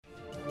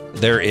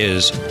There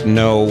is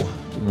no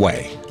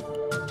way.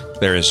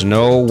 There is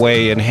no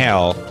way in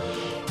hell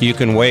you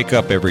can wake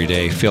up every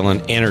day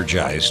feeling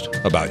energized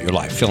about your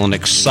life, feeling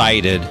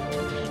excited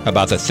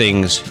about the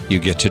things you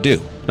get to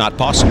do. Not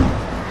possible.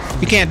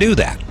 You can't do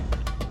that.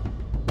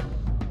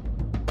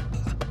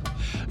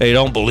 They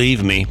don't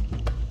believe me.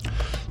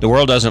 The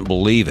world doesn't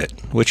believe it,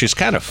 which is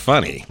kind of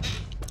funny.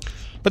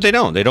 But they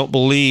don't. They don't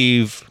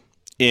believe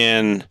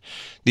in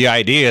the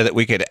idea that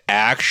we could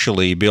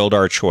actually build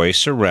our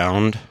choice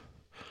around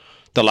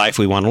the life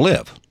we want to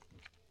live,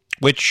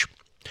 which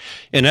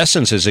in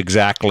essence is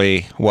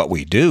exactly what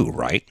we do,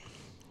 right?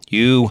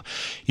 You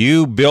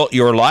built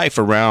your life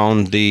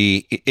around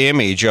the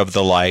image of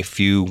the life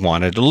you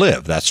wanted to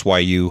live. That's why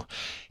you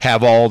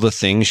have all the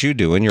things you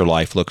do and your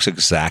life looks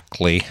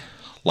exactly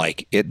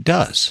like it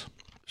does.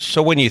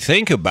 So when you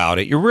think about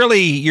it,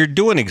 you're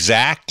doing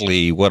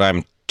exactly what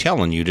I'm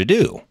telling you to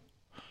do.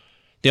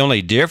 The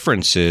only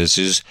difference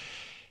is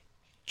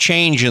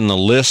changing the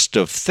list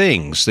of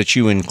things that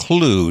you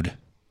include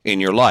in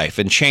your life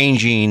and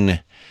changing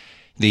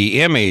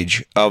the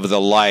image of the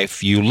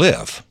life you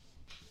live.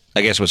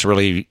 I guess what's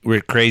really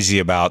crazy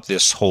about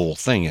this whole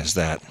thing is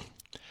that,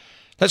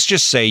 let's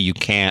just say you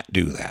can't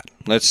do that.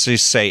 Let's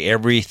just say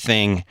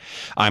everything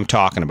I'm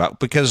talking about,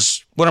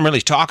 because what I'm really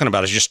talking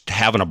about is just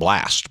having a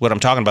blast. What I'm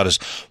talking about is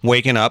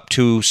waking up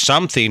to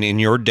something in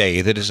your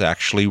day that is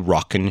actually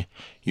rocking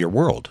your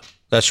world.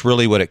 That's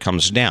really what it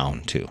comes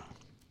down to.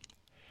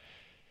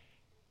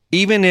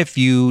 Even if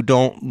you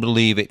don't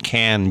believe it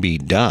can be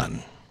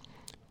done,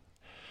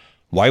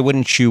 why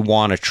wouldn't you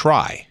want to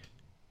try?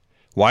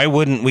 Why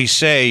wouldn't we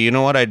say, you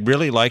know what, I'd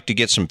really like to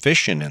get some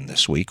fishing in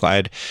this week.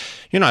 I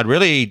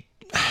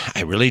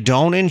really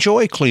don't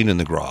enjoy cleaning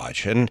the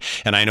garage. And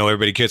I know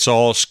everybody gets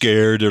all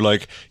scared. They're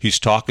like, he's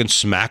talking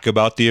smack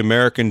about the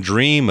American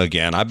dream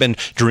again. I've been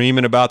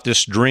dreaming about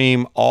this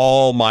dream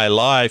all my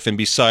life. And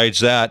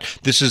besides that,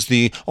 this is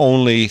the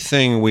only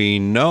thing we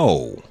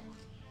know.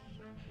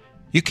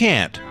 You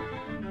can't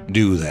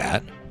do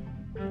that.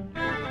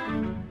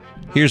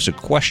 Here's a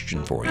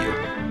question for you.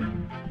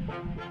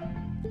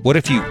 What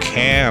if you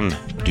can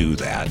do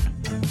that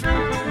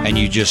and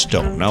you just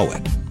don't know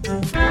it?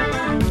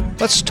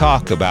 Let's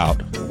talk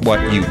about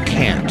what you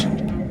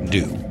can't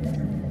do.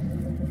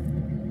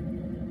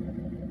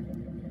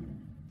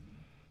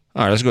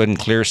 All right, let's go ahead and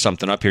clear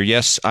something up here.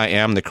 Yes, I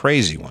am the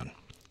crazy one.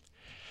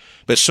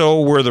 But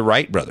so were the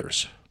Wright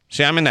brothers.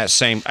 See, I'm in that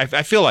same,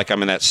 I feel like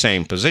I'm in that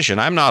same position.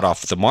 I'm not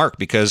off the mark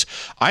because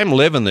I'm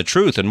living the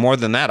truth. And more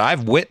than that,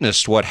 I've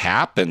witnessed what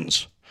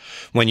happens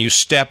when you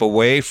step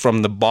away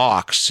from the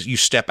box. You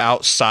step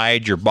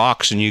outside your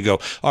box and you go,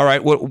 all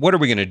right, what are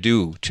we going to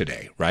do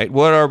today, right?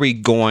 What are we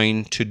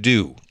going to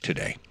do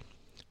today?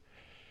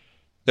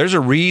 There's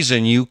a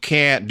reason you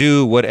can't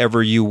do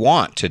whatever you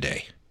want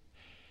today.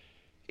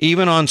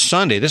 Even on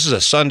Sunday, this is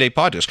a Sunday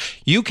podcast.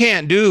 You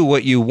can't do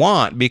what you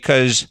want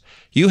because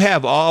you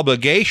have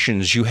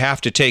obligations you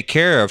have to take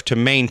care of to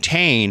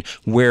maintain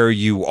where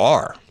you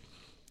are.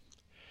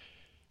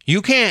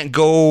 You can't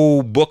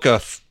go book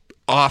a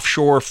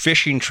offshore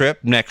fishing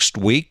trip next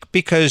week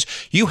because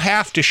you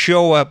have to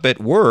show up at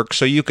work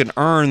so you can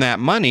earn that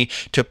money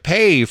to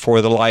pay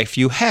for the life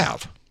you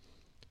have.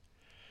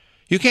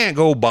 You can't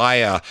go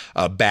buy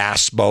a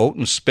bass boat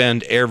and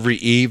spend every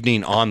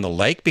evening on the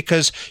lake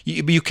because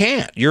you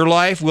can't. Your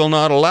life will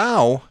not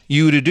allow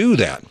you to do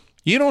that.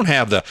 You don't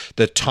have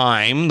the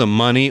time, the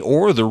money,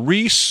 or the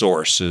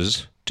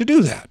resources to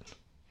do that.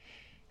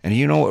 And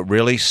you know what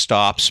really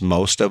stops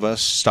most of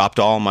us, stopped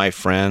all my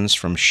friends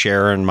from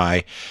sharing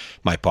my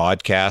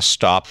podcast,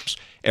 stops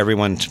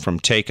everyone from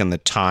taking the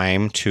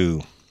time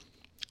to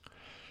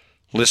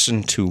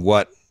listen to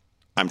what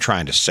I'm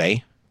trying to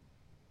say?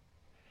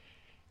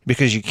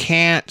 Because you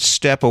can't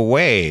step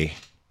away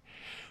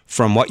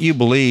from what you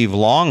believe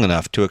long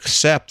enough to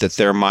accept that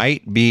there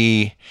might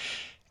be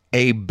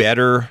a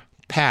better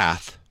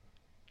path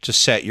to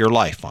set your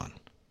life on.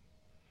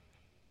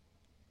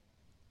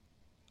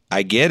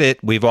 I get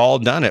it. We've all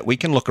done it. We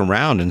can look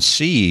around and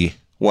see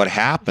what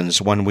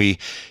happens when we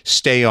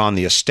stay on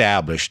the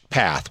established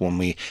path, when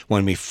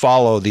we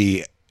follow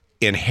the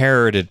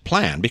inherited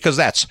plan, because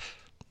that's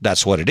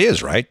what it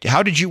is, right?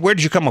 Where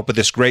did you come up with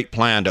this great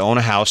plan to own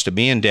a house, to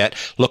be in debt,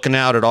 looking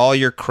out at all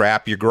your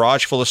crap, your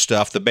garage full of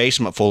stuff, the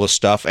basement full of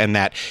stuff, and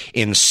that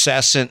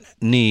incessant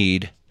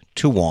need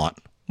to want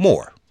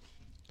more?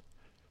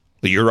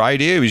 Your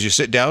idea is you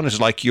sit down, it's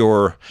like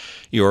your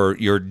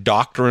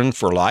doctrine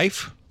for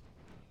life?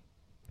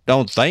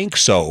 Don't think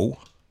so.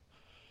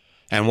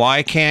 And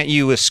why can't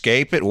you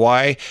escape it?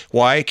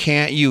 Why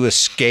can't you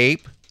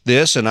escape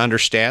this and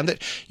understand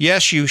that,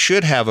 yes, you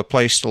should have a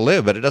place to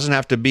live, but it doesn't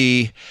have to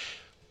be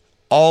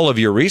all of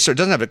your research. It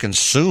doesn't have to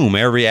consume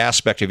every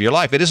aspect of your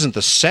life. It isn't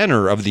the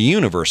center of the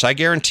universe. I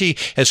guarantee,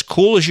 as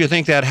cool as you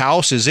think that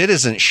house is, it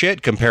isn't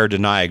shit compared to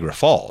Niagara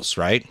Falls,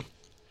 right?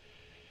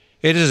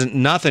 It isn't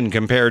nothing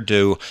compared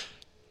to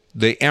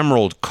the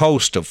Emerald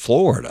Coast of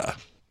Florida.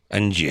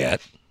 And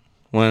yet,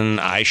 when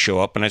I show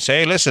up and I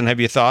say, hey, listen, have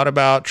you thought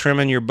about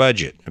trimming your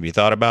budget? Have you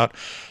thought about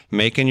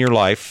making your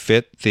life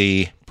fit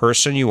the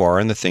person you are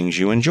and the things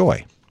you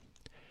enjoy.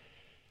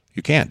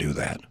 You can't do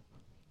that.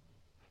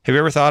 Have you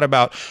ever thought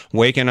about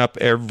waking up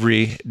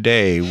every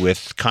day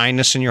with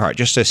kindness in your heart,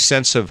 just a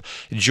sense of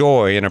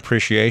joy and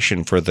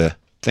appreciation for the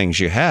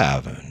things you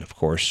have? And of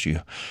course,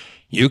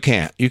 you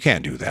can't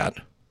do that.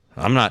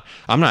 I'm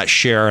not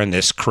sharing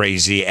this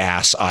crazy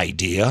ass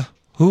idea.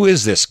 Who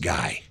is this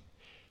guy?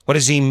 What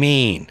does he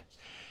mean?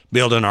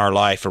 Building our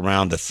life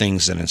around the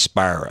things that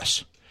inspire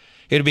us.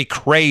 It'd be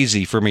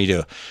crazy for me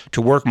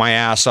to work my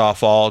ass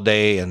off all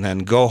day and then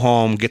go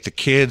home, get the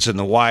kids and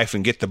the wife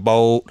and get the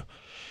boat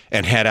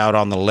and head out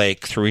on the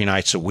lake 3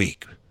 nights a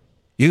week.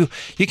 You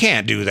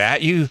can't do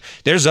that.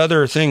 There's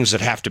other things that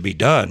have to be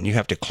done. You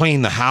have to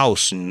clean the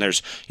house, and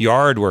there's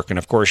yard work, and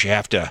of course you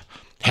have to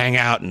hang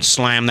out and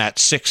slam that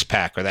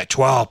 6-pack or that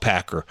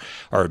 12-pack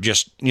or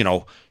just,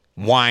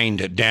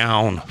 wind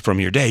down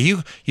from your day.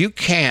 You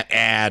can't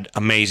add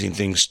amazing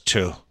things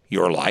to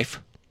your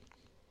life.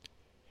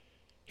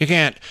 You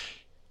can't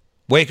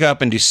wake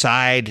up and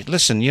decide,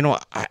 listen,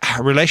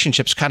 our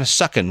relationship's kind of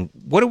sucking.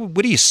 What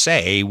do you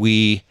say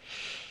we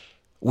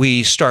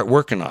start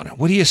working on it?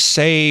 What do you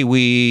say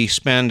we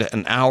spend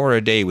an hour a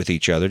day with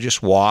each other,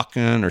 just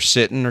walking or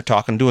sitting or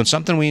talking, doing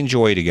something we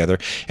enjoy together,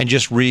 and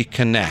just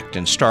reconnect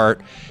and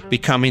start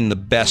becoming the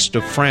best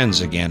of friends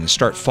again and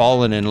start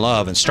falling in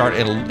love and start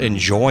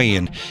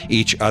enjoying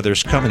each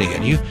other's company?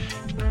 And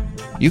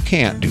you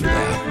can't do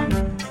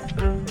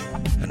that.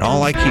 And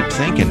all I keep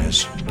thinking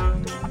is,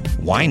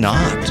 why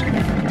not?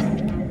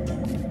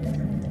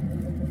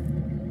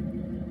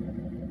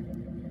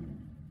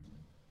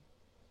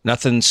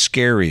 Nothing's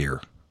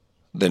scarier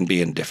than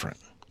being different,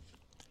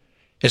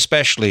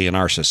 especially in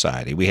our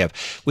society. We have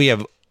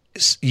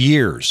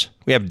years,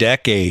 we have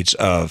decades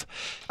of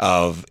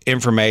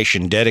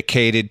information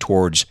dedicated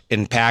towards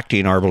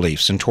impacting our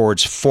beliefs and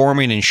towards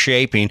forming and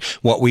shaping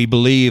what we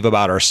believe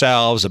about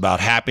ourselves, about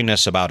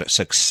happiness, about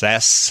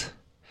success.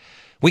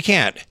 We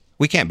can't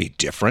be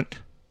different.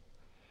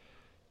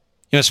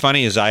 It's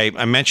funny is I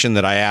mentioned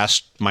that I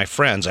asked my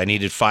friends, I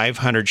needed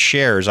 500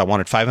 shares. I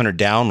wanted 500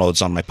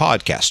 downloads on my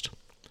podcast.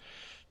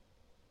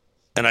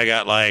 And I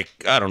got I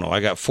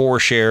got 4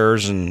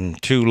 shares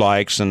and 2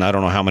 likes, and I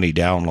don't know how many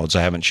downloads.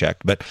 I haven't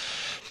checked. But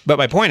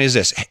my point is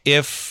this.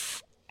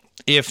 If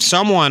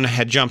someone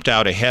had jumped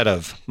out ahead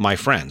of my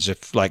friends,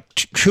 if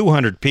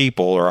 200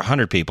 people or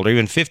 100 people or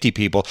even 50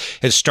 people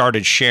had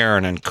started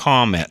sharing and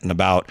commenting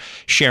about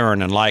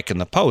sharing and liking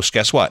the post,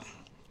 guess what?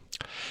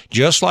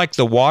 Just like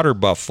the water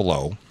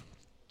buffalo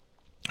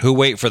who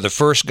wait for the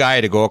first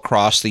guy to go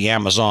across the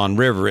Amazon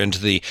River into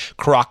the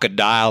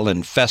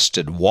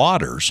crocodile-infested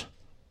waters,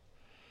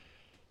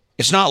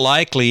 it's not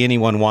likely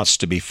anyone wants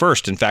to be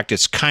first. In fact,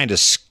 it's kind of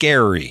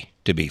scary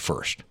to be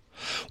first.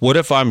 What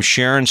if I'm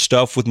sharing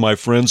stuff with my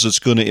friends that's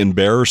going to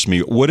embarrass me?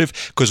 What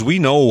if, because we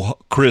know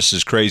Chris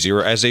is crazy,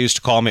 or as they used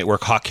to call me at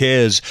work,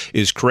 Jaquez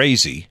is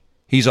crazy.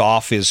 He's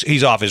off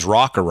his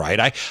rocker,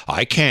 right?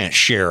 I can't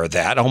share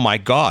that. Oh my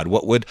God,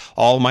 what would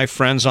all my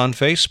friends on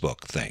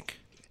Facebook think?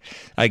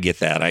 I get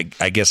that. I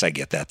guess I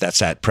get that. That's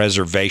that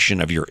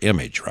preservation of your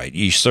image, right?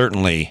 You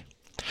certainly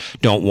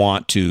don't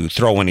want to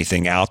throw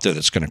anything out there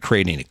that's going to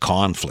create any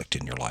conflict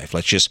in your life.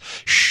 Let's just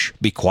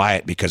be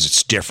quiet because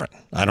it's different.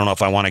 I don't know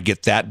if I want to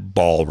get that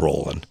ball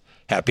rolling.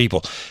 Have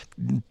people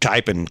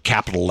typing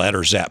capital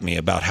letters at me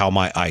about how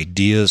my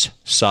ideas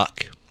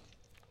suck.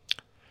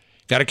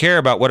 Got to care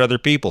about what other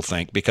people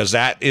think, because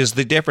that is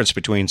the difference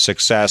between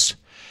success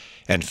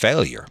and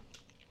failure.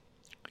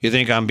 You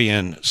think I'm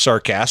being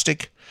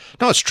sarcastic?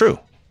 No, it's true.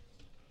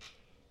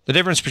 The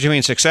difference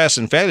between success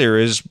and failure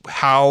is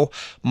how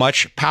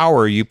much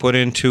power you put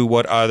into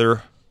what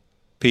other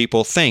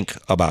people think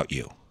about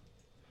you.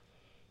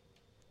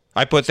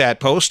 I put that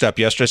post up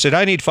yesterday. I said,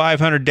 I need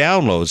 500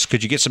 downloads.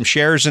 Could you get some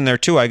shares in there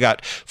too? I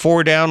got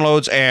 4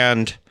 downloads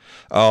and,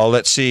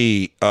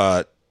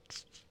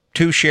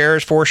 2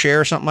 shares, 4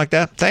 shares, something like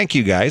that. Thank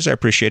you, guys. I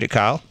appreciate it,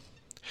 Kyle.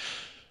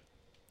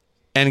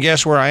 And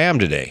guess where I am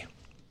today?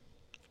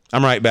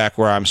 I'm right back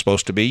where I'm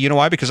supposed to be. You know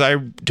why? Because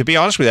to be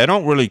honest with you, I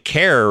don't really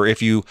care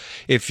if you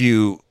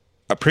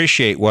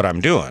appreciate what I'm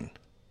doing,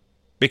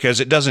 because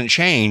it doesn't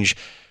change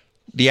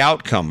the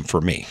outcome for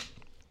me.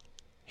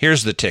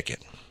 Here's the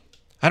ticket.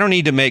 I don't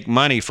need to make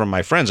money from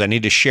my friends. I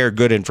need to share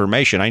good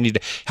information. I need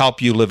to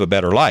help you live a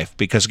better life,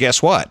 because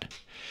guess what?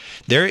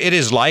 It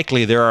is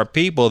likely there are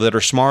people that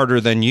are smarter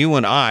than you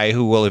and I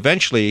who will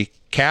eventually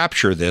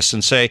capture this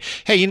and say,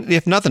 hey,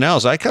 if nothing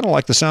else, I kind of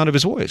like the sound of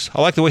his voice.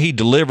 I like the way he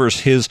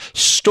delivers his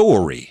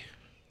story.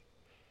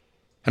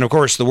 And of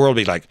course, the world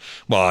will be like,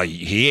 well,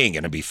 he ain't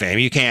going to be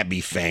famous. You can't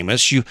be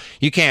famous. You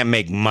can't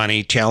make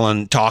money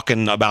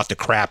talking about the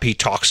crap he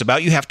talks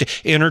about. You have to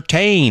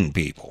entertain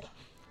people.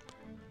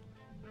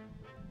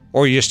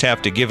 Or you just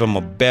have to give them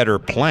a better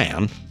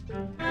plan.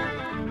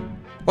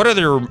 What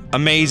other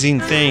amazing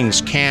things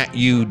can't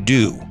you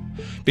do?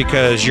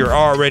 Because you're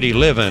already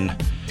living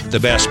the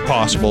best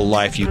possible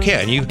life you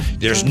can.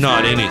 There's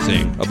not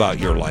anything about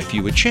your life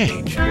you would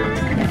change.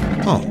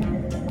 Oh.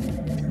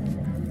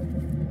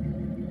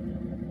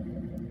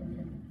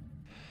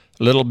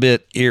 a little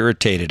bit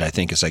irritated, I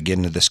think, as I get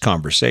into this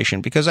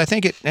conversation, because I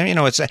think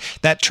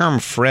that term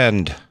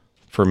friend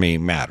for me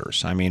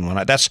matters. I mean,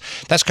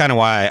 that's kind of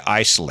why I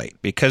isolate,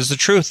 because the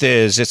truth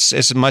is it's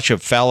as much a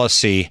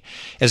fallacy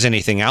as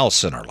anything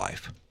else in our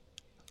life.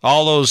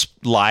 All those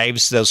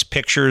lives, those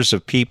pictures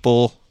of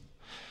people,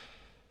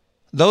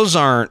 those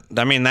aren't,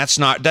 I mean,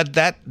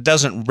 that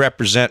doesn't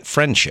represent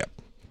friendship.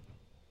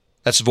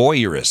 That's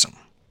voyeurism.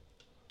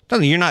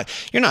 You're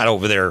not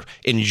over there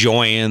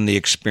enjoying the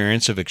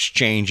experience of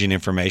exchanging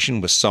information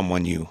with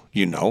someone you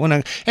know.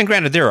 And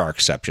granted, there are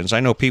exceptions. I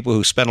know people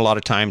who spend a lot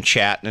of time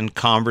chatting and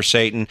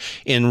conversating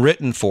in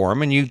written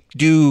form, and you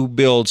do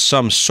build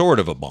some sort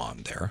of a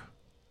bond there.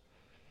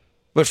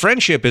 But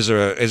friendship is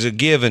a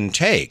give and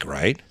take,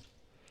 right?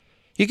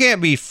 You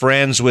can't be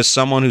friends with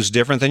someone who's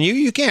different than you.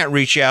 You can't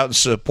reach out and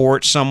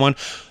support someone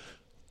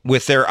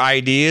with their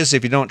ideas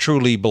if you don't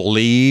truly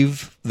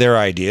believe their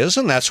ideas,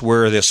 and that's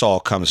where this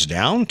all comes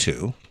down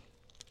to.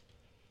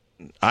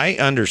 I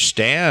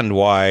understand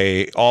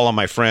why all of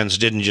my friends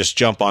didn't just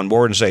jump on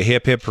board and say,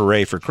 hip, hip,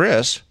 hooray for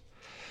Chris.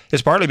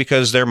 It's partly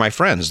because they're my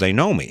friends. They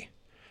know me.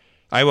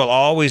 I will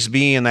always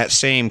be in that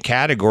same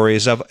category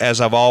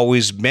as I've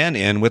always been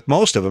in with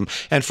most of them.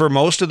 And for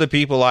most of the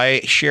people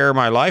I share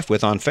my life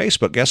with on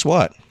Facebook, guess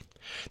what?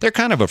 They're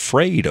kind of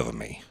afraid of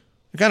me.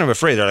 They're kind of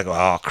afraid. They're like,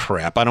 oh,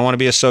 crap, I don't want to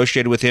be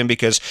associated with him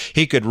because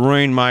he could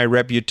ruin my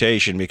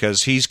reputation,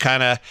 because he's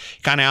kind of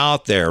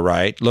out there,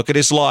 right? Look at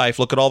his life.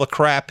 Look at all the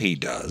crap he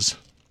does.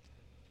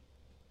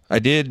 I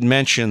did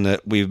mention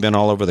that we've been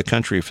all over the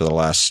country for the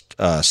last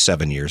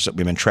 7 years, that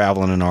we've been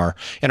traveling in our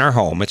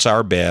home. It's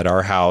our bed,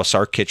 our house,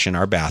 our kitchen,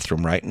 our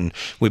bathroom, right? And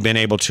we've been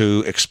able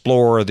to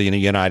explore the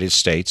United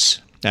States,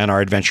 and our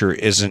adventure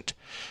isn't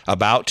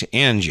about to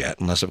end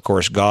yet, unless, of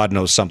course, God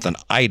knows something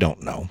I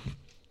don't know.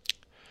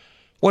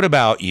 What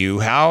about you?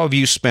 How have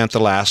you spent the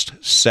last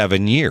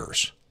 7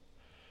 years?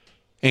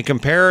 In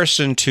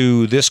comparison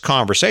to this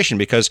conversation,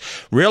 because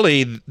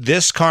really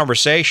this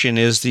conversation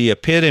is the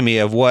epitome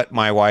of what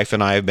my wife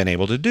and I have been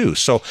able to do.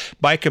 So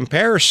by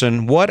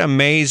comparison, what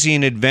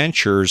amazing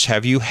adventures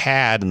have you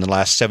had in the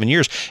last 7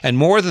 years? And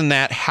more than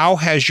that, how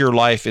has your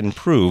life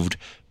improved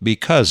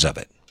because of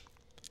it?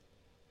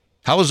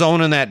 How is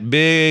owning that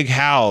big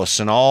house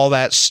and all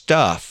that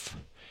stuff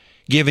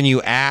giving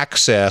you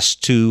access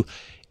to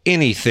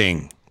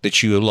anything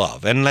that you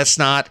love? And let's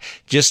not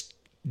just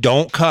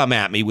don't come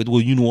at me with,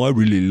 well, I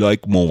really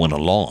like mowing a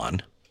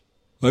lawn.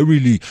 I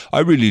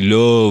really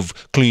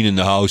love cleaning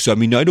the house. I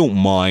mean, I don't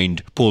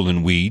mind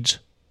pulling weeds.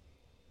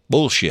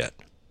 Bullshit.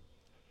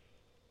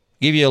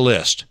 Give you a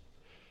list.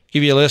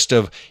 Give you a list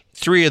of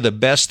 3 of the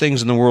best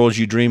things in the world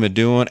you dream of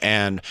doing,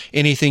 and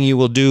anything you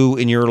will do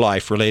in your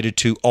life related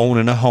to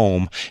owning a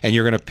home, and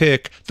you're going to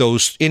pick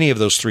any of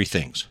those 3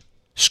 things.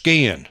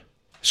 Skiing.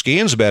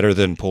 Skiing's better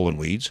than pulling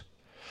weeds.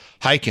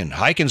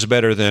 Hiking's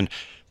better than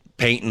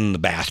painting the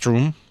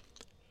bathroom.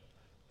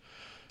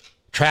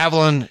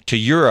 Traveling to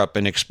Europe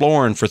and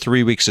exploring for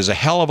 3 weeks is a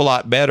hell of a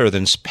lot better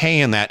than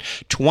paying that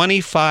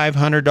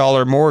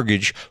 $2,500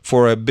 mortgage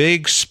for a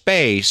big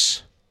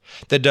space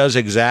that does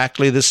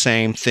exactly the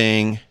same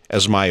thing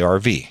as my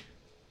RV.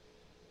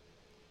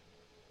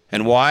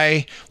 And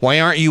why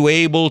aren't you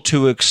able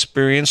to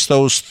experience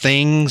those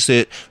things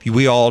that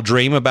we all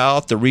dream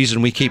about? The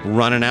reason we keep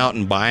running out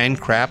and buying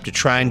crap to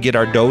try and get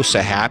our dose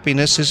of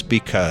happiness is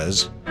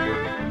because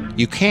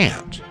you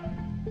can't.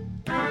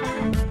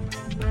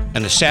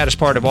 And the saddest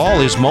part of all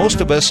is most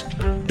of us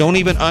don't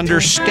even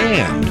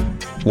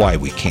understand why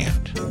we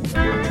can't.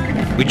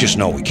 We just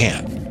know we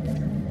can't.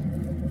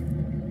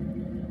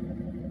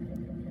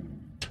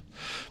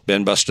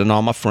 Been busting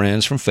all my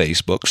friends from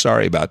Facebook.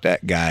 Sorry about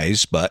that,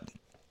 guys, but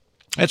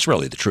that's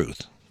really the truth.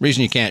 The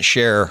reason you can't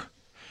share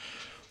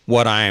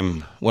what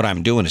I'm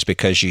doing is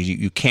because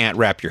you can't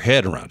wrap your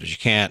head around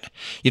it.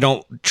 You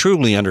don't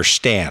truly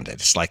understand it.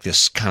 It's like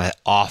this kind of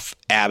off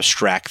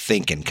abstract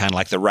thinking, kind of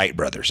like the Wright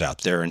brothers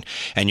out there,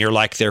 and you're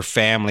like their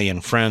family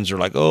and friends are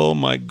like, oh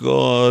my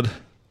God,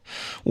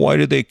 why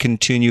did they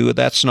continue?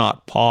 That's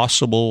not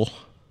possible.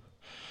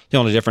 The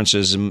only difference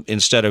is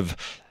instead of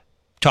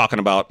talking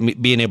about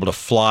being able to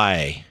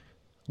fly,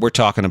 we're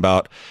talking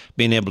about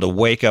being able to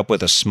wake up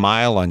with a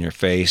smile on your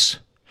face,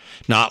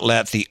 not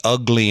let the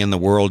ugly in the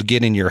world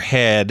get in your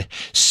head,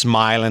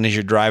 smiling as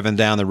you're driving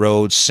down the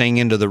road,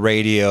 singing to the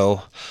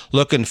radio,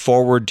 looking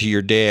forward to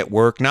your day at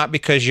work, not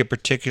because you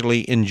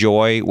particularly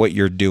enjoy what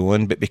you're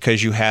doing, but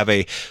because you have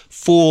a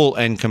full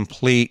and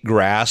complete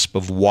grasp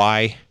of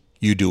why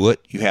you do it.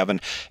 You have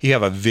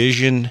a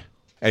vision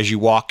as you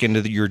walk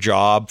into your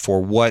job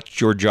for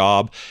what your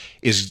job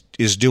is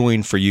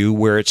doing for you,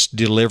 where it's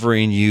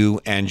delivering you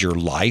and your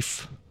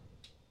life.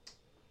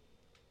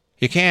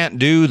 You can't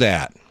do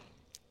that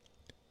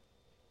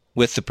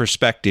with the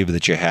perspective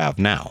that you have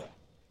now.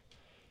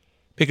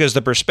 Because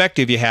the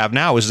perspective you have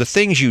now is the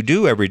things you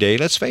do every day,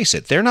 let's face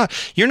it, you're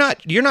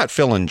not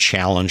feeling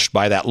challenged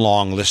by that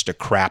long list of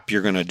crap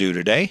you're going to do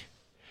today.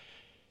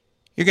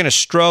 You're going to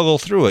struggle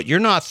through it. You're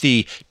not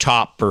the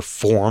top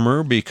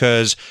performer,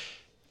 because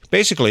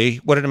basically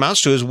what it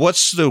amounts to is,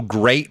 what's the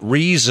great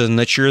reason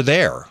that you're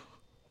there?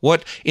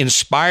 What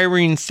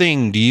inspiring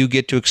thing do you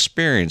get to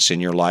experience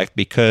in your life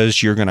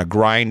because you're going to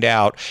grind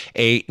out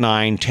 8,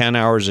 9, 10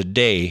 hours a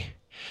day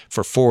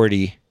for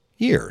 40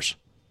 years?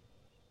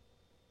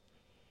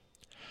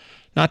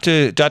 Not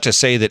to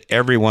say that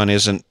everyone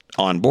isn't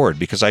on board,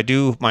 because I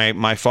do,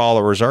 my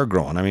followers are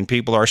growing. I mean,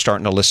 people are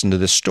starting to listen to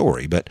this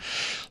story, but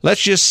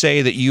let's just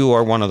say that you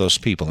are one of those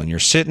people and you're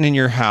sitting in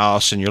your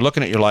house and you're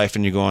looking at your life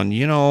and you're going,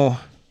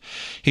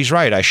 he's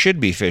right. I should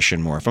be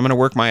fishing more. If I'm going to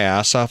work my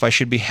ass off, I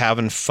should be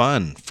having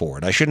fun for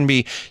it. I shouldn't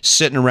be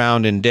sitting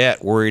around in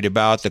debt worried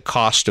about the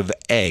cost of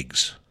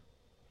eggs.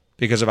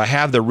 Because if I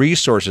have the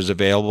resources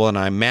available and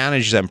I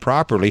manage them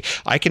properly,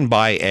 I can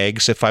buy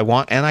eggs if I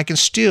want and I can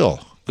still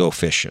go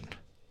fishing.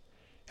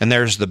 And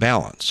there's the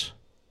balance.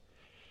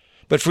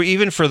 But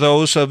even for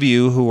those of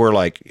you who are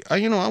like, I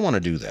want to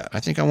do that. I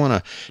think I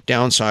want to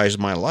downsize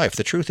my life.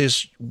 The truth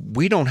is,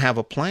 we don't have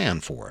a plan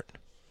for it.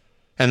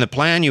 And the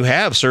plan you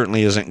have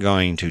certainly isn't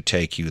going to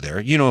take you there.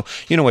 You know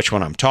which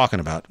one I'm talking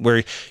about,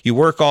 where you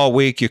work all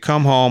week, you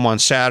come home on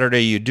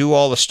Saturday, you do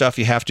all the stuff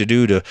you have to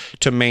do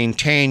to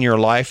maintain your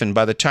life, and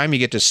by the time you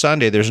get to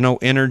Sunday, there's no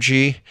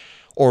energy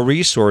or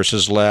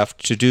resources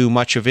left to do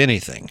much of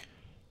anything.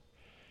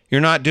 You're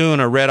not doing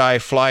a red-eye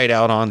flight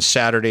out on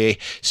Saturday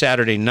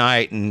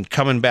night and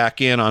coming back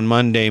in on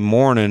Monday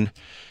morning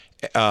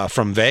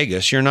from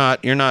Vegas. You're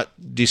not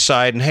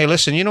deciding, hey,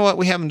 listen, you know what?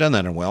 We haven't done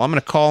that in a while. I'm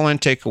going to call in,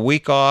 take a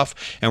week off,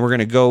 and we're going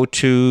to go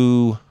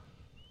to...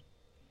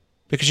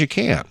 Because you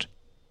can't.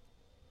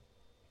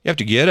 You have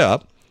to get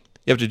up.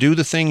 You have to do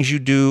the things you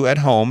do at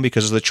home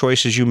because of the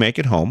choices you make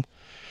at home.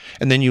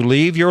 And then you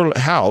leave your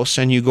house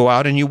and you go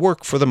out and you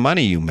work for the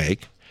money you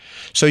make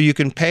so you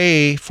can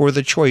pay for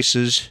the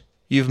choices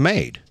you've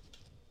made.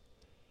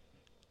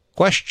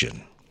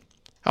 Question: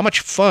 how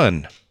much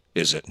fun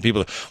is it? And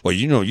people, well,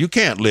 you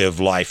can't live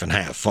life and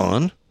have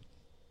fun.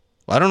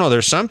 Well, I don't know.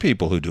 There's some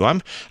people who do.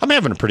 I'm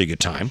having a pretty good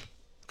time.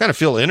 I kind of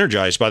feel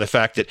energized by the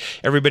fact that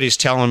everybody's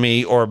telling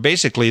me, or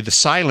basically the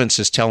silence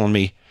is telling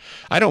me,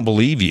 I don't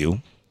believe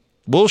you.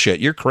 Bullshit.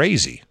 You're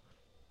crazy.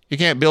 You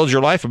can't build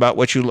your life about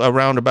what you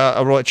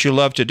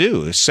love to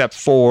do, except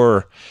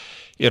for,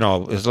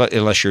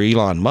 unless you're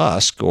Elon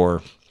Musk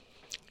or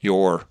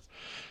you're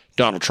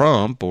Donald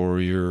Trump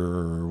or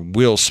your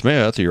Will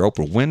Smith or your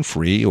Oprah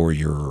Winfrey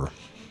or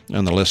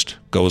and the list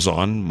goes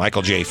on,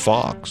 Michael J.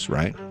 Fox,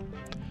 right?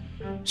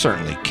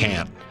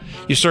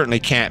 You certainly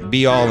can't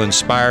be all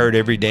inspired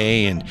every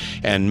day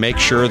and make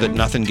sure that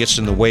nothing gets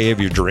in the way of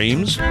your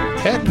dreams.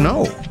 Heck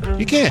no.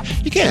 You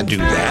can't do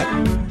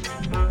that.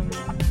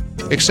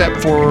 Except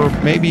for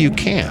maybe you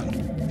can.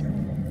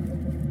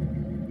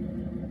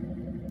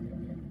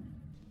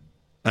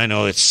 I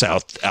know it's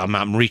South.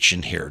 I'm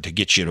reaching here to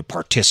get you to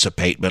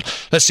participate,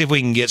 but let's see if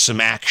we can get some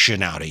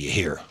action out of you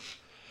here.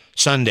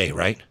 Sunday,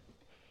 right?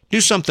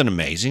 Do something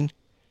amazing.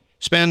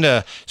 Spend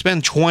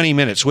 20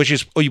 minutes,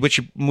 which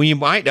we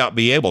might not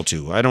be able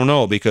to. I don't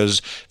know, because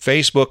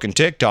Facebook and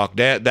TikTok,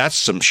 that's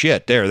some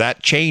shit there.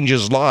 That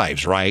changes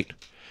lives, right?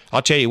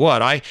 I'll tell you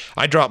what, I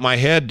drop my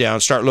head down,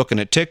 start looking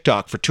at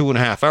TikTok for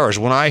 2.5 hours.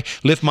 When I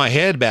lift my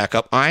head back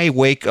up, I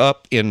wake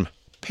up in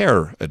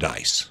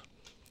paradise.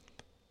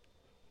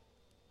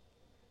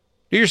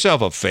 Do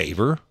yourself a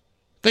favor.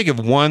 Think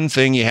of one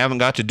thing you haven't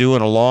got to do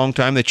in a long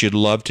time that you'd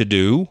love to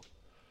do.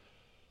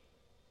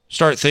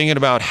 Start thinking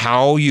about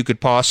how you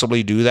could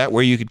possibly do that,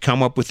 where you could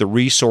come up with the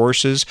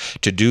resources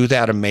to do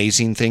that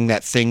amazing thing,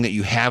 that thing that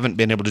you haven't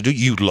been able to do.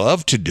 You'd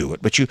love to do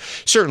it, but you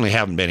certainly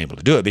haven't been able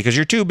to do it because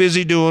you're too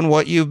busy doing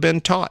what you've been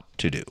taught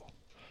to do.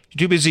 You're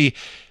too busy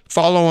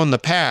following the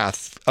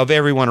path of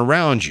everyone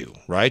around you,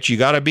 right? We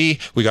got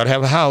to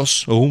have a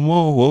house.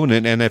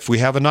 And if we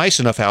have a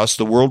nice enough house,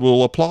 the world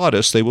will applaud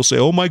us. They will say,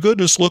 oh my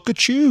goodness, look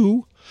at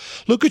you.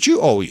 Look at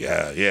you. Oh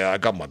yeah, I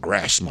got my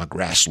grass. My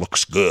grass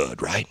looks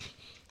good, right?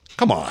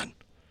 Come on.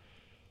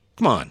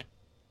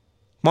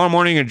 Tomorrow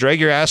morning, you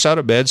drag your ass out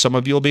of bed. Some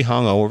of you will be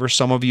hungover.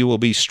 Some of you will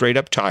be straight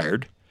up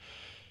tired.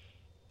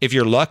 If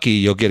you're lucky,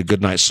 you'll get a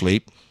good night's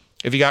sleep.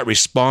 If you got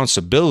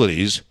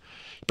responsibilities,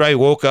 you probably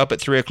woke up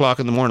at 3 o'clock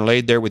in the morning,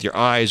 laid there with your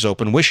eyes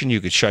open, wishing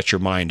you could shut your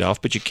mind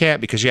off, but you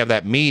can't because you have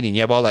that meeting,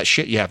 you have all that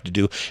shit you have to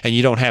do, and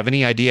you don't have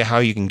any idea how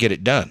you can get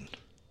it done.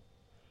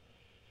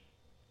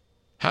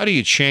 How do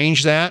you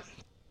change that?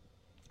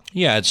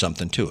 You add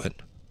something to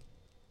it.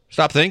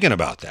 Stop thinking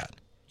about that.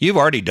 You've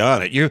already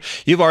done it.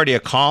 You've already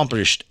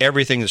accomplished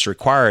everything that's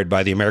required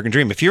by the American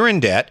dream. If you're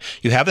in debt,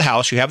 you have the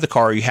house, you have the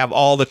car, you have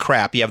all the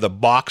crap, you have the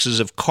boxes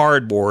of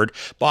cardboard,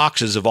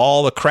 boxes of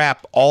all the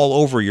crap all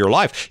over your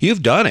life.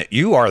 You've done it.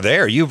 You are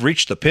there. You've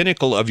reached the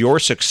pinnacle of your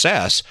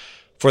success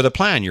for the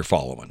plan you're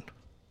following.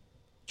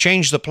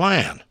 Change the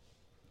plan.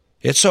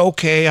 It's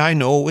okay. I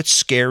know it's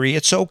scary.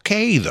 It's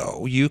okay,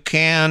 though. You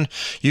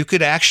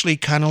could actually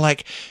kind of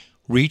like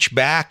reach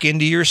back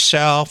into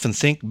yourself and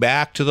think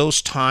back to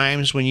those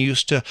times when you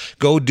used to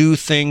go do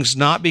things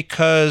not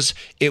because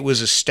it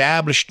was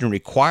established and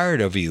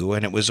required of you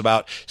and it was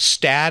about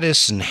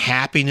status and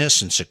happiness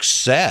and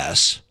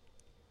success.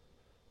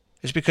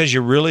 It's because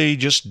you really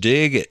just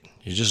dig it.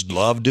 You just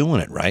love doing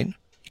it, right?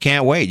 You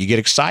Can't wait. You get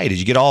excited.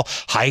 You get all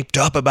hyped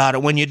up about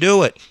it when you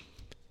do it.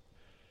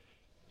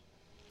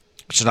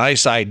 It's a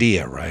nice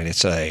idea, right?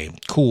 It's a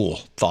cool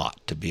thought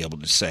to be able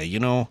to say,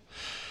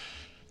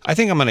 I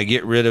think I'm going to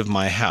get rid of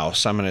my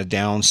house. I'm going to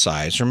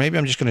downsize, or maybe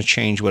I'm just going to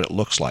change what it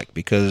looks like,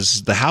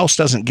 because the house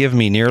doesn't give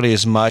me nearly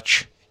as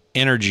much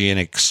energy and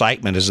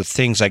excitement as the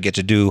things I get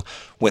to do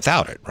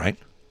without it, right?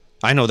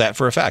 I know that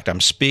for a fact.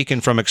 I'm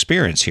speaking from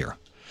experience here.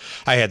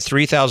 I had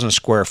 3,000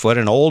 square foot,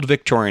 an old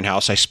Victorian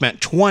house. I spent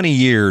 20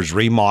 years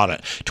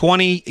remodeling,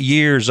 20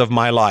 years of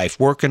my life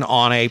working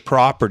on a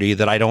property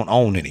that I don't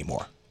own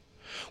anymore.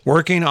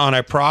 Working on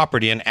a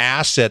property, an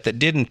asset that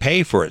didn't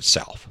pay for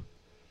itself.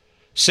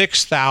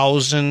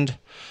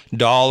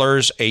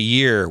 $6,000 a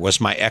year was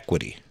my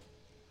equity.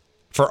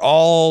 For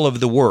all of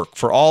the work,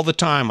 for all the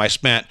time I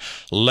spent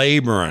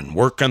laboring,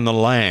 working the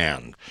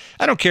land.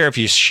 I don't care if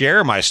you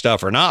share my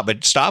stuff or not,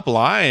 but stop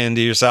lying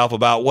to yourself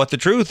about what the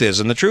truth is.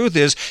 And the truth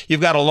is, you've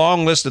got a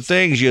long list of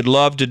things you'd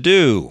love to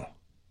do.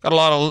 Got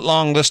a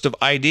long list of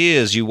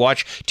ideas. You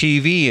watch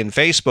TV and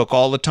Facebook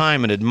all the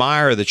time and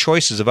admire the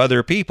choices of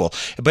other people.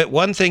 But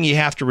one thing you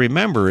have to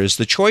remember is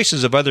the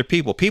choices of other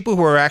people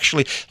who are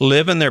actually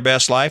living their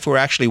best life, who are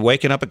actually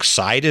waking up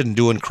excited and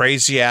doing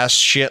crazy ass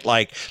shit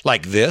like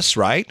this,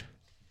 right?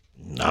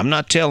 I'm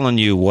not telling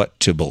you what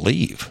to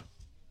believe.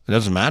 It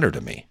doesn't matter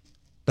to me.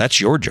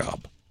 That's your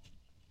job.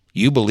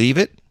 You believe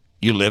it,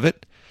 you live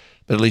it,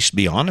 but at least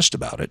be honest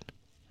about it.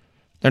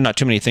 There are not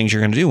too many things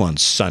you're going to do on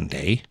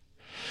Sunday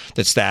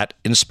that's that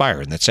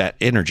inspiring, that's that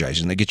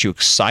energizing, that gets you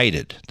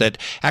excited, that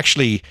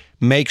actually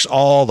makes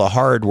all the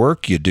hard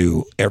work you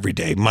do every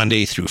day,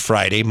 Monday through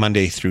Friday,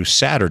 Monday through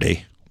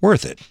Saturday,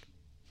 worth it.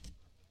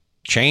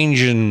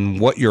 Changing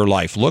what your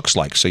life looks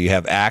like so you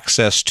have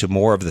access to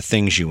more of the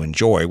things you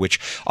enjoy, which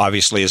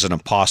obviously isn't a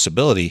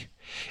possibility,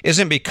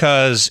 isn't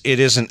because it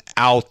isn't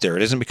out there.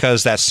 It isn't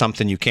because that's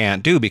something you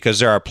can't do, because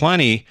there are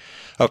plenty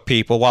of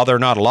people, while there are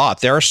not a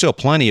lot, there are still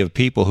plenty of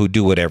people who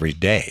do it every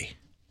day.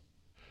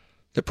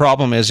 The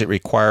problem is it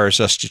requires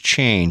us to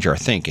change our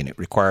thinking. It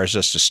requires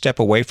us to step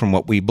away from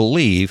what we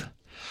believe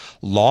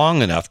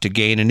long enough to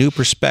gain a new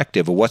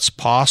perspective of what's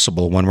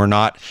possible when we're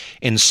not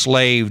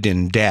enslaved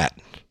in debt.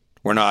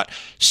 We're not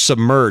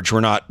submerged.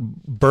 We're not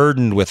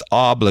burdened with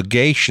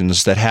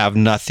obligations that have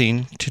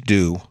nothing to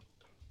do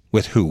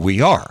with who we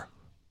are.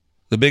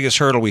 The biggest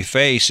hurdle we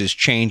face is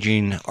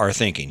changing our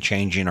thinking,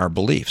 changing our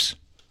beliefs.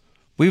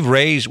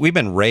 We've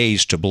been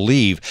raised to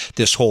believe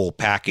this whole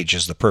package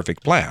is the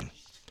perfect plan.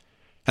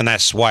 And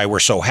that's why we're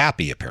so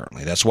happy,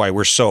 apparently. That's why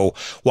we're so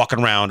walking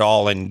around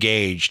all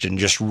engaged and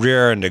just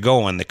rearing to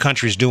go, and the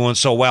country's doing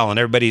so well, and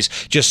everybody's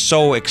just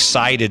so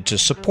excited to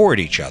support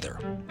each other.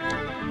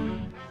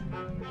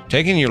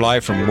 Taking your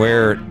life from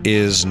where it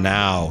is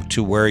now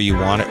to where you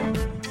want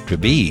it to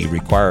be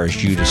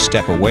requires you to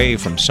step away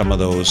from some of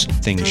those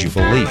things you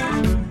believe.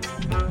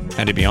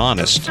 And to be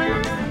honest,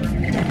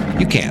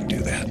 you can't do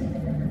that.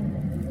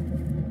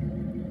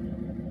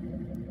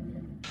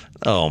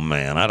 Oh,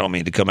 man, I don't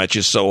mean to come at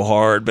you so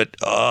hard, but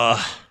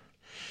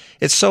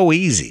it's so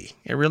easy.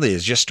 It really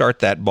is. Just start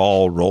that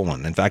ball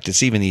rolling. In fact,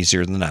 it's even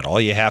easier than that. All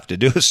you have to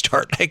do is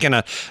start taking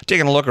a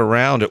look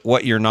around at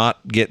what you're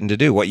not getting to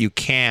do, what you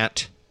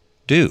can't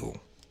do.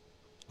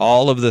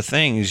 All of the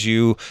things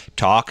you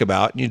talk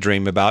about and you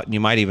dream about and you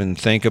might even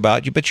think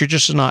about, but you're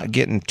just not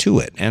getting to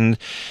it. And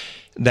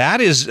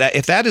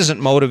if that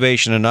isn't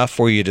motivation enough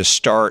for you to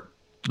start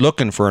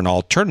looking for an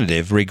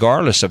alternative,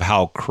 regardless of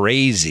how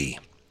crazy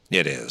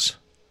it is,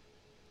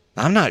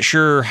 I'm not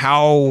sure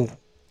how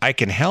I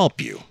can help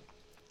you.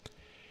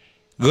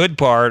 Good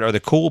part, or the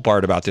cool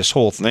part about this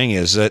whole thing,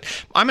 is that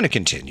I'm going to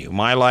continue.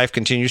 My life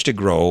continues to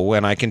grow,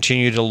 and I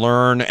continue to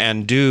learn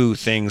and do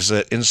things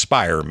that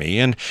inspire me.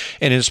 And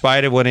in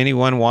spite of what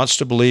anyone wants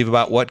to believe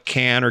about what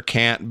can or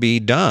can't be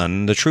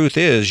done, the truth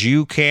is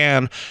you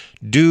can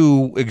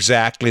do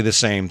exactly the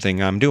same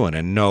thing I'm doing.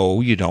 And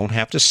no, you don't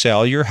have to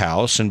sell your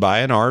house and buy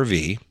an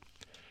RV.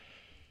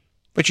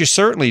 But you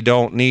certainly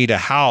don't need a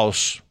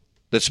house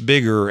that's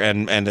bigger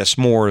and that's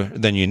more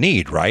than you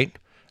need, right?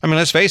 I mean,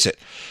 let's face it.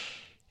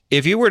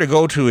 If you were to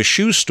go to a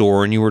shoe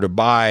store and you were to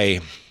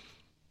buy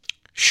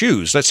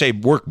shoes, let's say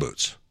work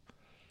boots,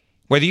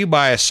 whether you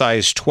buy a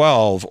size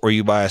 12 or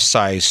you buy a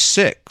size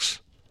 6,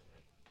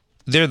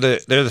 they're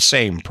the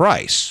same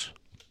price.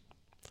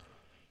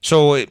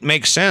 So it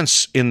makes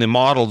sense in the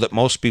model that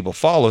most people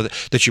follow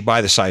that you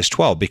buy the size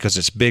 12 because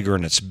it's bigger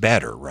and it's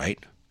better, right?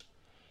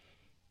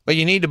 But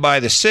you need to buy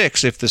the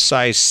 6 if the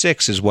size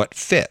 6 is what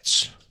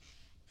fits.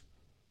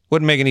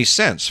 Wouldn't make any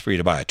sense for you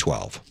to buy a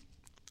 12.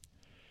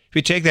 If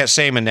you take that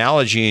same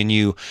analogy and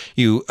you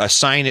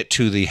assign it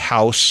to the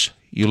house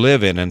you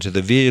live in and to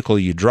the vehicle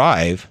you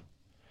drive,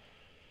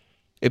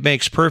 it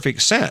makes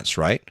perfect sense,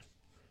 right?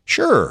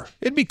 Sure,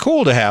 it'd be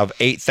cool to have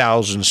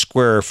 8,000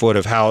 square foot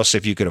of house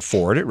if you could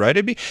afford it,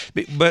 right?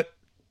 But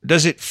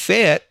does it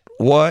fit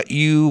what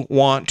you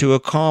want to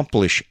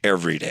accomplish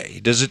every day?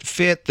 Does it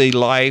fit the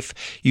life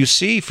you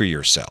see for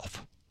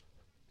yourself?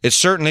 It's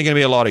certainly going to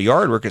be a lot of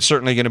yard work. It's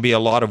certainly going to be a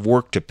lot of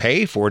work to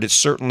pay for it. It's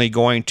certainly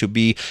going to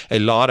be a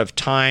lot of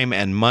time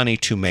and money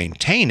to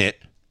maintain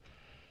it.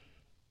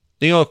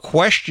 The only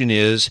question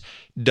is,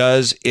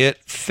 does it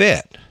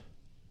fit?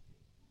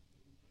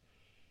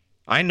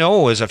 I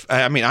know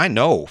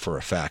for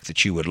a fact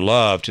that you would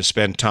love to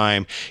spend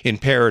time in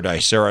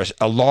paradise. There are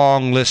a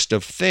long list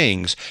of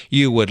things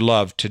you would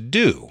love to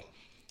do.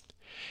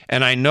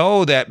 And I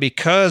know that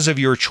because of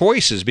your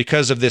choices,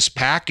 because of this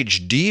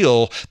package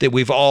deal that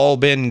we've all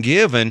been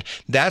given,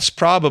 that's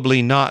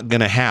probably not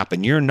going to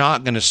happen. You're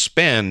not going to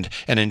spend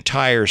an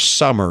entire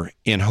summer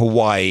in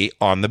Hawaii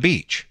on the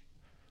beach.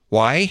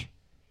 Why?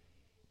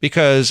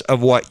 Because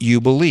of what you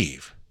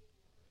believe.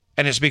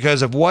 And it's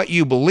because of what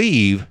you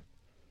believe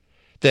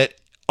that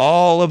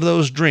all of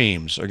those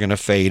dreams are going to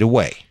fade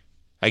away.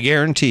 I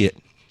guarantee it.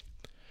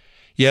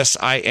 Yes,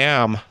 I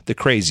am the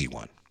crazy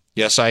one.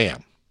 Yes, I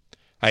am.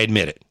 I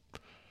admit it.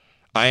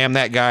 I am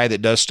that guy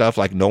that does stuff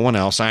like no one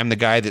else. I am the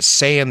guy that's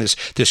saying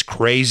this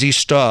crazy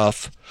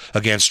stuff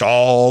against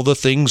all the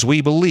things we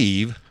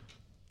believe.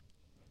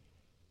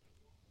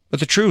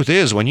 But the truth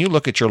is, when you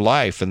look at your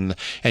life and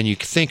you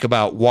think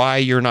about why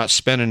you're not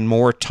spending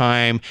more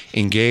time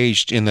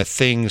engaged in the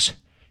things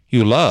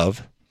you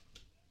love,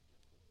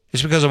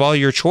 it's because of all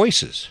your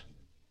choices.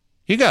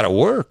 You got to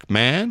work,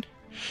 man.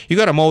 You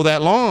got to mow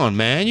that lawn,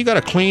 man. You got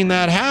to clean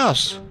that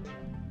house.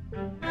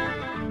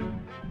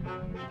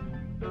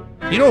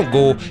 You don't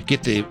go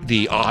get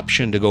the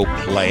option to go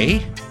play.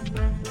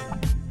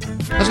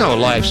 That's not what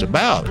life's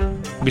about.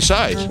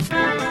 Besides,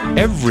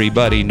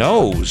 everybody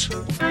knows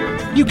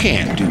you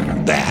can't do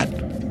that.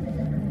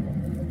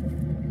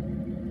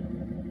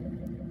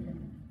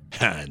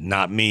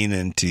 Not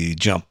meaning to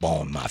jump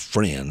on my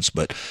friends,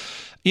 but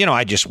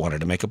I just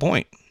wanted to make a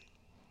point.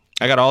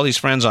 I got all these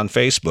friends on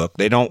Facebook.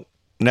 They don't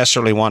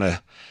necessarily want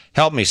to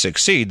help me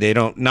succeed. They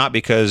don't, not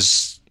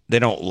because they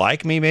don't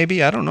like me,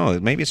 maybe. I don't know.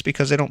 Maybe it's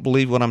because they don't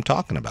believe what I'm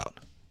talking about.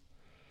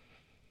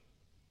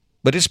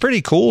 But it's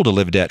pretty cool to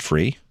live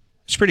debt-free.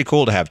 It's pretty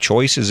cool to have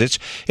choices.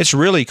 It's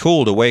really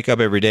cool to wake up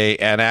every day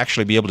and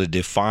actually be able to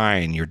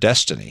define your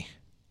destiny.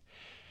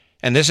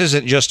 And this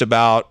isn't just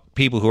about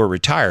people who are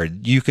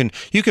retired. You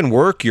can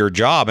work your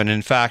job. And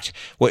in fact,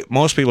 what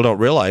most people don't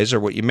realize, or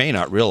what you may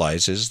not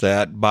realize, is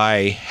that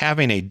by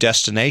having a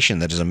destination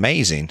that is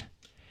amazing,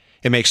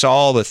 it makes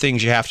all the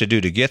things you have to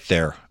do to get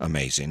there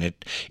amazing.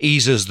 It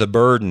eases the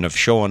burden of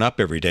showing up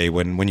every day.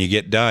 When you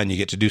get done, you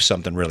get to do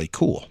something really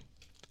cool.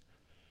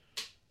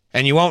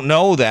 And you won't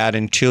know that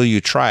until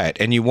you try it.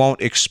 And you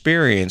won't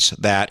experience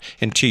that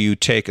until you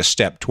take a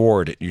step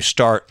toward it. You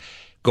start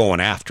going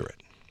after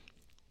it.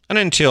 And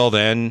until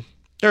then,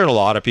 there are a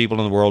lot of people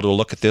in the world who will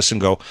look at this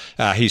and go,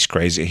 he's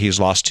crazy. He's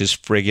lost his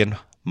friggin'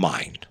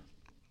 mind.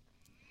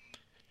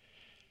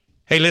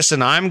 Hey,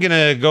 listen, I'm going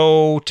to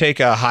go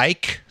take a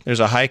hike. There's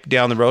a hike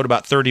down the road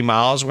about 30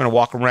 miles. We're going to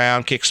walk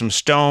around, kick some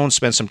stones,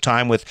 spend some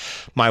time with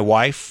my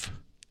wife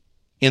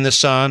in the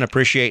sun,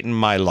 appreciating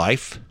my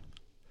life.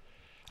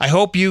 I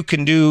hope you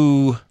can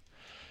do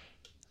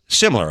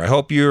similar. I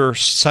hope your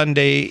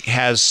Sunday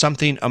has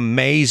something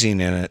amazing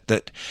in it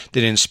that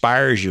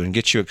inspires you and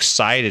gets you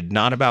excited,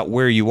 not about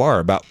where you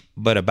are, but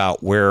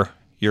about where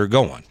you're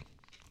going.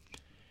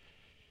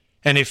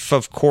 And if,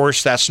 of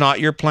course, that's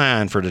not your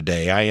plan for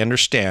today, I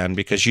understand,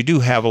 because you do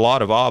have a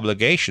lot of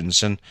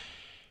obligations. And,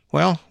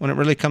 well, when it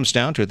really comes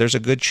down to it, there's a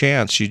good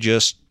chance you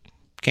just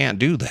can't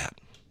do that.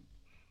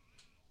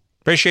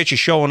 Appreciate you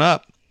showing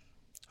up.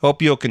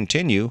 Hope you'll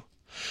continue.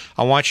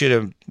 I want you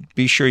to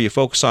be sure you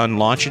focus on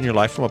launching your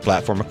life from a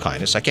platform of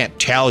kindness. I can't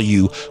tell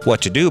you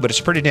what to do, but it's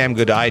a pretty damn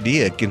good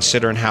idea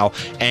considering how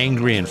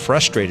angry and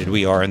frustrated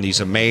we are in these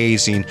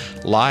amazing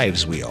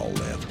lives we all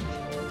live.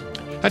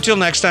 Until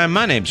next time,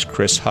 my name's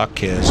Chris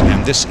Hawkes,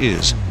 and this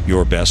is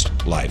Your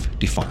Best Life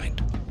Defined.